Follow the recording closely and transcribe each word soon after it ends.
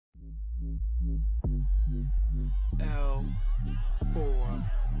L4L.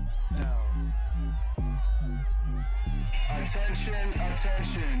 Attention,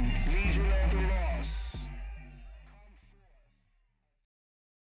 attention. Legion of the Lost.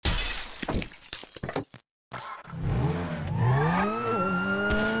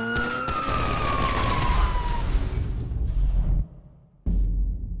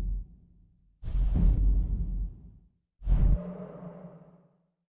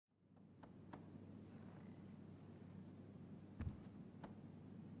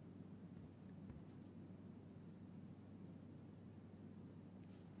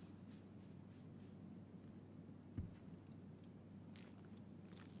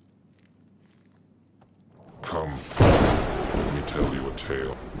 Come, let me tell you a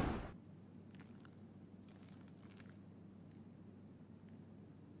tale.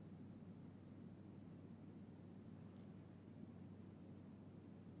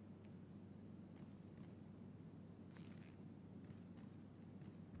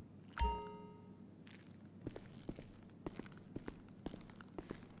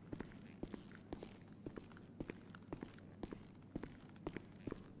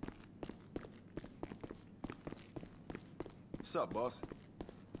 What's up, boss?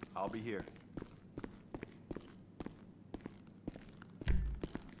 I'll be here.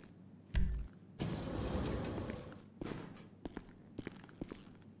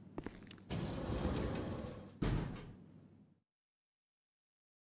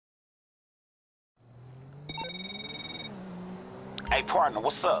 Hey, partner,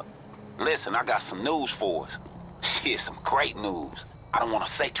 what's up? Listen, I got some news for us. Shit, some great news. I don't want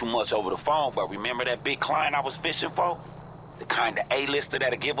to say too much over the phone, but remember that big client I was fishing for? The kind of A-lister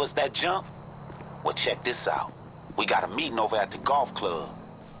that'll give us that jump? Well, check this out. We got a meeting over at the golf club.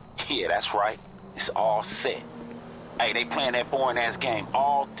 Yeah, that's right. It's all set. Hey, they playing that boring-ass game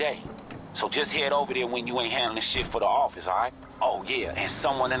all day. So just head over there when you ain't handling shit for the office, all right? Oh, yeah, and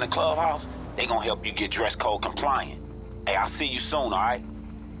someone in the clubhouse, they gonna help you get dress code compliant. Hey, I'll see you soon, all right?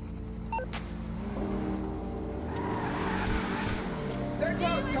 Stay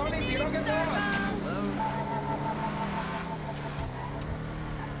close, Tony, so you don't get lost.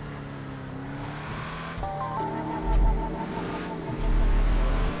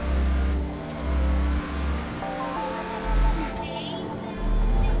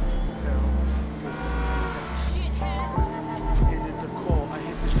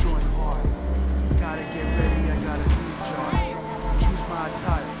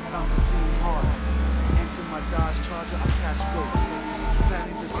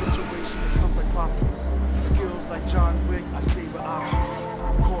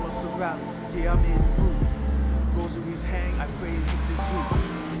 Yeah, I'm in route. Rosaries hang, I pray and hit the zoo.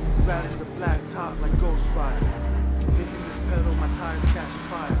 Riding the black top like Ghost Rider. Hitting this pedal, my tires catch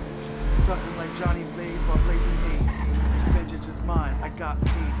fire. Stunting like Johnny Blaze while blazing haze. Vengeance is mine, I got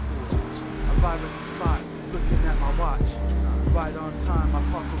paid for it. Arrive at the spot, looking at my watch. Right on time, I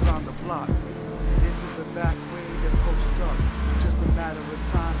park around the block. Into the back way, then post up. Just a matter of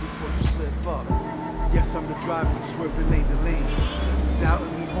time before you slip up. Yes, I'm the driver, swerving lane to lane.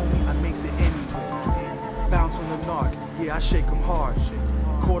 Doubting me, homie, I makes it anywhere. Bounce on the narc, yeah, I shake 'em hard.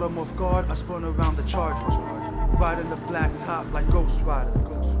 Caught 'em off guard, I spun around the charger. Riding the black top like Ghost Rider.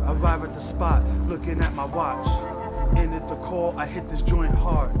 Arrive at the spot, looking at my watch. Ended the call, I hit this joint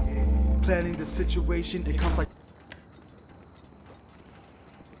hard. Planning the situation, it comes like...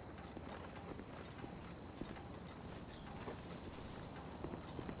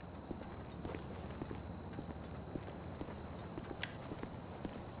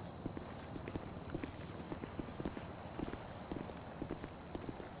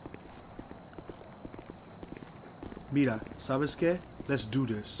 Mira, ¿sabes qué? Let's do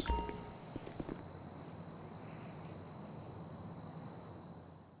this.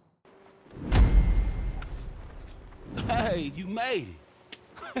 Hey, you made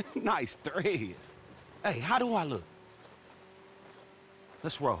it. Nice threads. Hey, how do I look?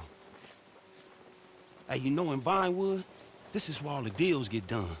 Let's roll. Hey, you know in Vinewood, this is where all the deals get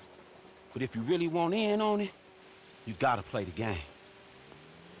done. But if you really want in on it, you gotta play the game.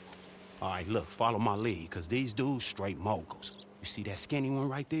 All right, look, follow my lead, because these dudes straight moguls. You see that skinny one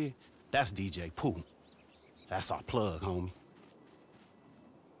right there? That's DJ Pooh. That's our plug, homie.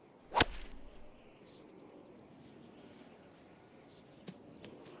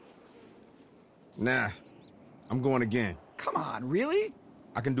 Nah, I'm going again. Come on, really?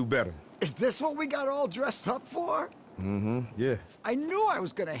 I can do better. Is this what we got all dressed up for? Mm-hmm, yeah. I knew I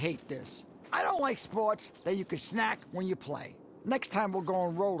was gonna hate this. I don't like sports that you can snack when you play. Next time we'll go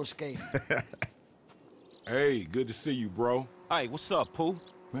on roller skating. Hey, good to see you, bro. Hey, what's up, Pooh?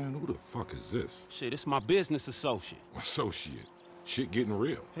 Man, who the fuck is this? Shit, it's my business associate. Associate. Shit getting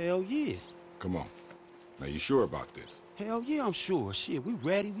real. Hell yeah. Come on. Now, you sure about this? Hell yeah, I'm sure. Shit, we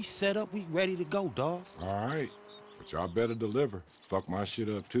ready, we set up, we ready to go, dawg. All right. But y'all better deliver. Fuck my shit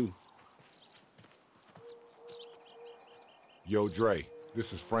up, too. Yo, Dre,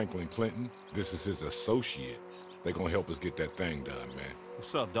 this is Franklin Clinton. This is his associate. They gonna help us get that thing done, man.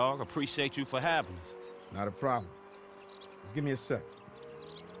 What's up, dawg? Appreciate you for having us. Not a problem. Just give me a sec.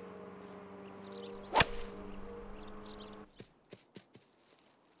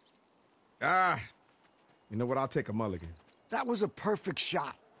 You know what? I'll take a mulligan. That was a perfect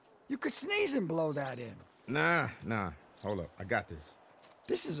shot. You could sneeze and blow that in. Nah. Hold up. I got this.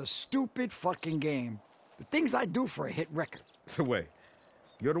 This is a stupid fucking game. The things I do for a hit record. So wait.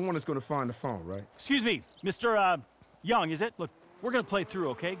 You're the one that's gonna find the phone, right? Excuse me, Mr. Young, is it? Look, we're gonna play through,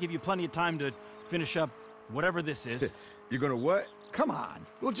 okay? Give you plenty of time to finish up whatever this is. You're gonna what? Come on.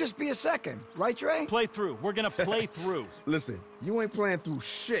 It'll just be a second. Right, Dre? Play through. We're gonna play through. Listen, you ain't playing through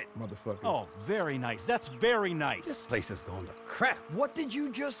shit, motherfucker. Oh, very nice. That's very nice. This place is going to crap. What did you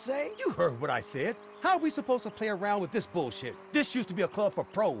just say? You heard what I said. How are we supposed to play around with this bullshit? This used to be a club for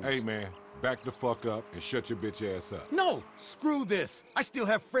pros. Hey, man, back the fuck up and shut your bitch ass up. No, screw this. I still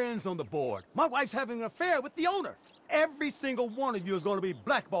have friends on the board. My wife's having an affair with the owner. Every single one of you is going to be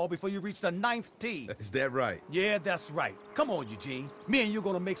blackballed before you reach the 9th tee. Is that right? Yeah, that's right. Come on, Eugene. Me and you are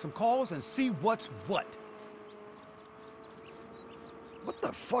going to make some calls and see what's what. What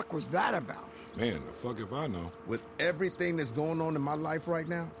the fuck was that about? Man, the fuck if I know. With everything that's going on in my life right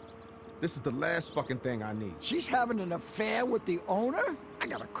now, this is the last fucking thing I need. She's having an affair with the owner? I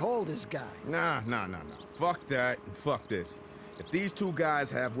gotta call this guy. Nah. Fuck that and fuck this. If these two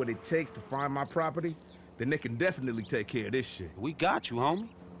guys have what it takes to find my property, then they can definitely take care of this shit. We got you, homie.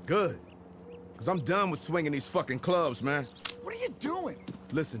 Good. Cause I'm done with swinging these fucking clubs, man. What are you doing?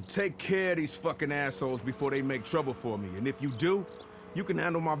 Listen, take care of these fucking assholes before they make trouble for me. And if you do, you can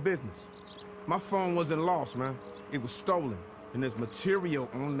handle my business. My phone wasn't lost, man. It was stolen. And there's material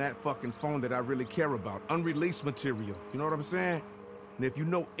on that fucking phone that I really care about. Unreleased material. You know what I'm saying? And if you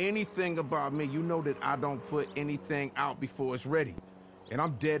know anything about me, you know that I don't put anything out before it's ready. And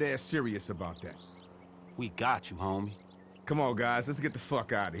I'm dead ass serious about that. We got you, homie. Come on, guys, let's get the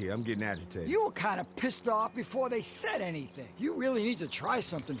fuck out of here. I'm getting agitated. You were kind of pissed off before they said anything. You really need to try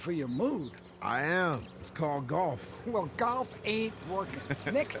something for your mood. I am. It's called golf. Well, golf ain't working.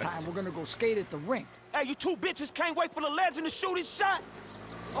 Next time, we're gonna go skate at the rink. Hey, you two bitches can't wait for the legend to shoot his shot?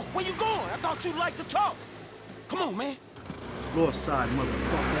 Oh, where you going? I thought you'd like to talk. Come on, man. Lost side,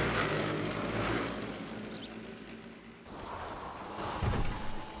 motherfucker.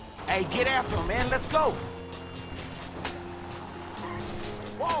 Hey, get after him, man. Let's go.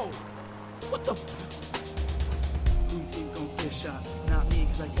 Whoa. What the? Who you think gon' get shot? Not me,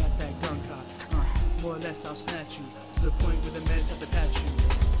 cause I got that gun cock. More or less, I'll snatch you to the point where the mans have to patch you.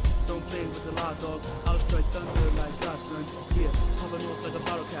 Don't play with the law, dog. I'll strike thunder like God, son. Yeah, popping off like a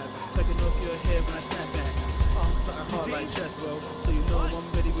bottle cap. Cracking off your head when I snap back. Fucking hard like chest, bro. So you know I'm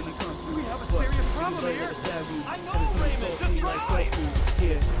ready when it comes through. We have a serious problem here. I know, Raymond. Just try.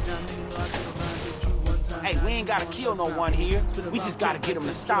 Yeah, now nigga know I got a line with you one time. Hey, we ain't gotta kill no one here. We just gotta get them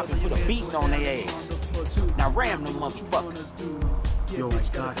to stop and put a beating on their ass. Now ram them motherfuckers. Yo, I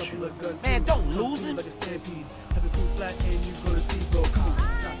got you. Man, don't lose it. Like a stampede. Have it cool flat and you gonna see, bro. Come on,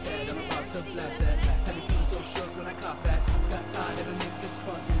 stop that. I'm about to blast that. Have you feeling so shook when I cop that? Got tired of the niggas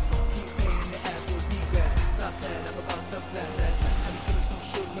fucking. Keep paying your ass for feedback. Stop that. I'm about to blast that. Have you feeling so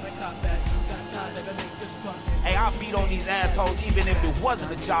shook when I cop that? Got tired of the niggas fucking. Hey, I'll beat on these assholes even if it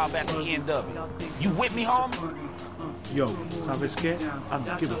wasn't a job at the end of it. You with me, homie? Yo, ¿sabes qué? I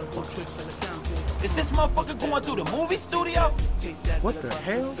don't give a fuck. Is this motherfucker going through the movie studio? What the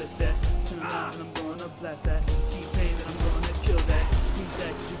hell?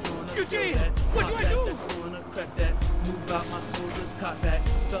 Eugene, what do I do? Move out my soldiers, caught back.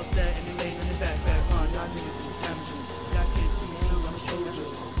 Felt that and they laid in the backpack. Y'all niggas is amateurs. Y'all can't see me, I'm a soldier.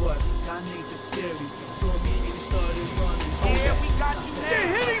 What? Y'all niggas is scary. So immediately started running. Yeah, we got you now. They're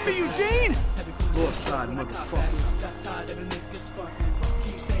hitting me, Eugene! Lost side, motherfucker. Got tired of the niggas fucking.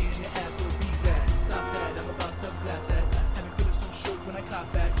 Keep paying your ass for feedback. Stop that, I'm about to blast that. Have you feeling so shook when I cop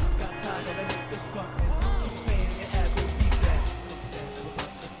back? Got tired of the niggas fucking. Keep paying your ass for feedback.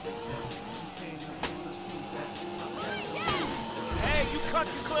 Hey, you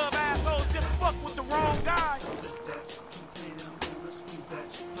country club assholes just fuck with the wrong guy.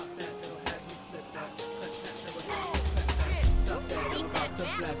 Stop that, I'm about to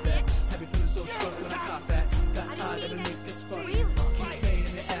blast that. Have you feeling so shook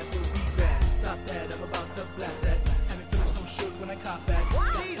when I cop back?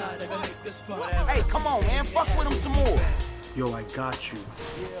 Got come on, man. Fuck with him some more. Yo, I got you.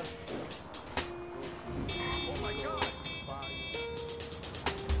 Oh my God.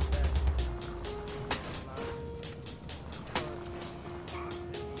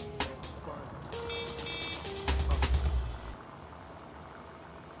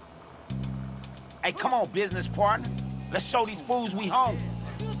 Hey, come on, business partner. Let's show these fools we home.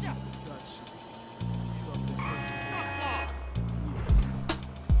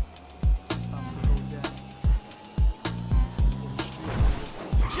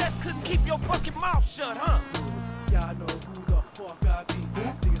 Just couldn't keep your fucking mouth shut, huh? Y'all know who the fuck I be.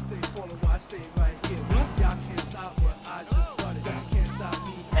 Niggas stay falling while I stay right here. Y'all can't stop what I just started. Y'all can't stop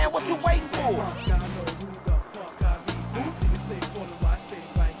me. Man, what you waiting for? Y'all know who the fuck I be. Niggas stay falling while I stay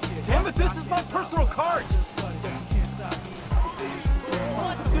right here. Damn it, this is my personal card!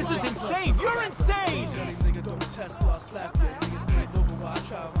 This is insane! You're insane! Nigga, don't test or slap you. Niggas stay local while I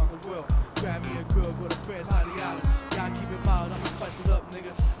travel around the world. Grab me a girl, go to France, high the islands. Y'all keep it mild, I'ma spice it up,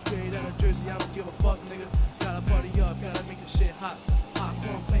 nigga. Straight out of Jersey, I don't give a fuck, nigga. Gotta party up, gotta make this shit hot.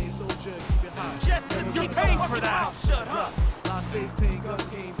 Popcorn playing soldier, keep it hot. Just couldn't keep paying for that. Shut up. Live stage playing gun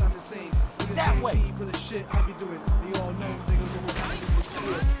games, I'm insane. Niggas That ain't way. me for the shit I be doing. They all know, nigga, what I do is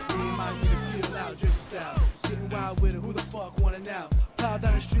skill. Me and my niggas feel out, Jersey style. Getting wild with it, who the fuck want it now? Plow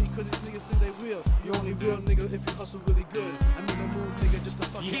down the street, cause these niggas think they real. You only real nigga if you hustle really good. I need a move, nigga, just to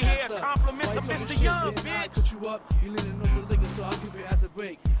fucking ass up. Compliments of Why you talking Mr. shit, Young, didn't I bitch. cut you up? You leaning on the liquor, so I'll give your ass a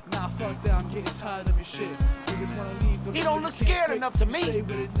break. Nah, fuck that, I'm getting tired of your shit. Niggas wanna leave, but He niggas don't look can't scared break. enough to me. Stay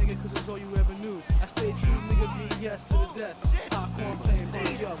with it, nigga, cause it's all you ever knew. I stay true, nigga, be yes to the death. Popcorn playing,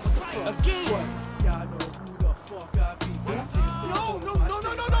 party up, what the fuck? Again. What? Y'all know who the fuck I be. Niggas stay No, focused, no, I no,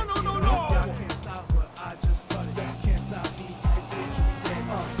 stay no, right no, here. no, no. Y'all can't stop what I just started. Y'all can't stop me.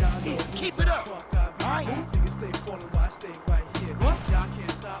 Y'all know who Keep the it up. fuck I be. Alright. Niggas stay falling while I stay right here. Y'all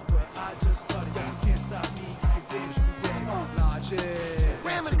can't stop what I just started. Y'all can't stop me. You dead, you be dead. Nah, yeah.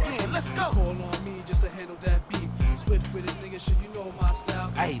 Ram it again, let's go. Call on me just to handle that beef. Swift with it, nigga, shit, you know my style.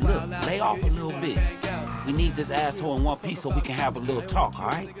 Hey, look, lay off a little bit. We need this asshole in one piece so we can have a little talk, all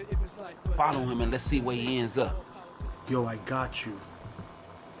right? Follow him and let's see where he ends up. Yo, I got you.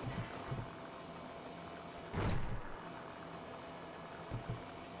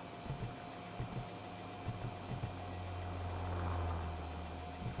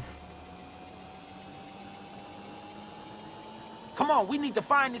 Come on, we need to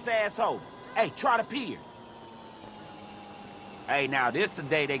find this asshole. Hey, try to pier. Hey, now, this the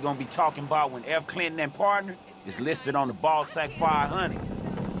day they gonna be talking about when F. Clinton and partner is listed on the ball sack 500.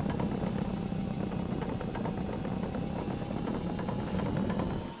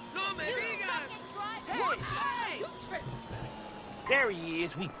 There he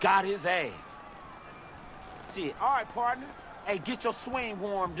is, we got his ass. Shit, all right, partner. Hey, get your swing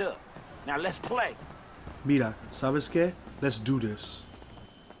warmed up. Now, let's play. Mira, ¿sabes qué? Let's do this.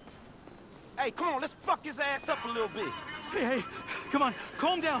 Hey, come on, let's fuck his ass up a little bit. Hey, come on,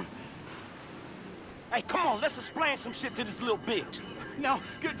 calm down. Hey, come on, let's explain some shit to this little bitch. Now,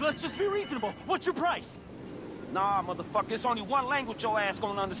 good, let's just be reasonable. What's your price? Nah, motherfucker, there's only one language your ass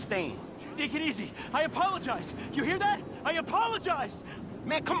gonna understand. Take it easy. I apologize. You hear that? I apologize.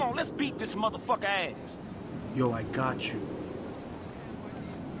 Man, come on, let's beat this motherfucker ass. Yo, I got you.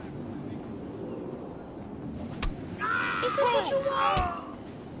 Is this what you want?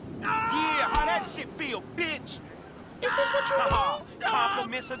 Yeah, how that shit feel, bitch? Is this what you want?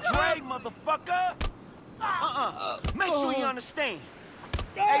 Compliments of Dre, motherfucker. Make sure you understand.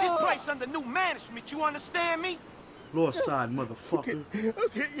 Hey, this place under new management, you understand me? Lost side, motherfucker.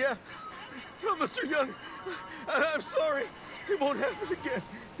 Okay, yeah. Tell Mr. Young, I'm sorry. It won't happen again.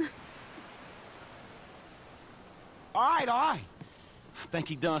 All right. I think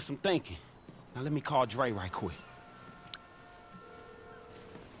he done some thinking. Now let me call Dre right quick.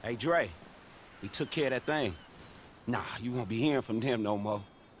 Hey, Dre, we took care of that thing. Nah, you won't be hearing from them no more.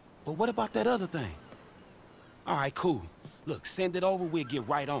 But what about that other thing? All right, cool. Look, send it over, we'll get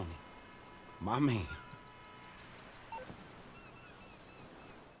right on it. My man.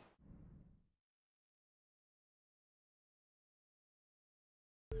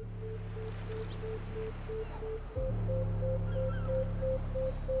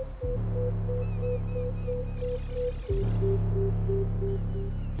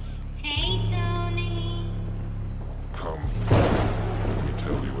 Hey, Tony. Come, let me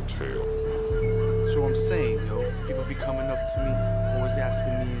tell you a tale. So I'm saying, yo, people be coming up to me, always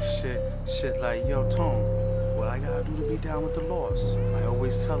asking me and shit like, yo, Tone, what I gotta do to be down with the loss? I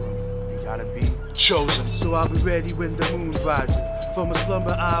always tell them, you gotta be chosen. So I'll be ready when the moon rises. From a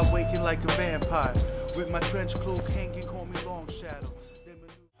slumber I awaken like a vampire. With my trench cloak hanging, call me Long Shadow.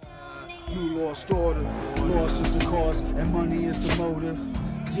 New lost order. Loss is the cause and money is the motive.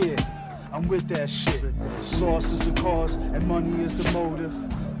 Yeah, I'm with that shit. Loss is the cause and money is the motive.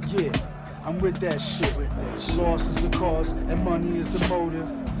 Yeah, I'm with that shit. Loss is the cause and money is the motive.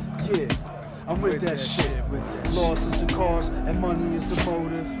 Yeah, I'm with that shit. Loss is the cause and money is the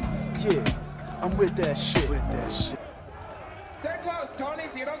motive. Yeah, I'm with that shit. Stay close, Tony,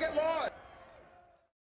 so you don't get lost.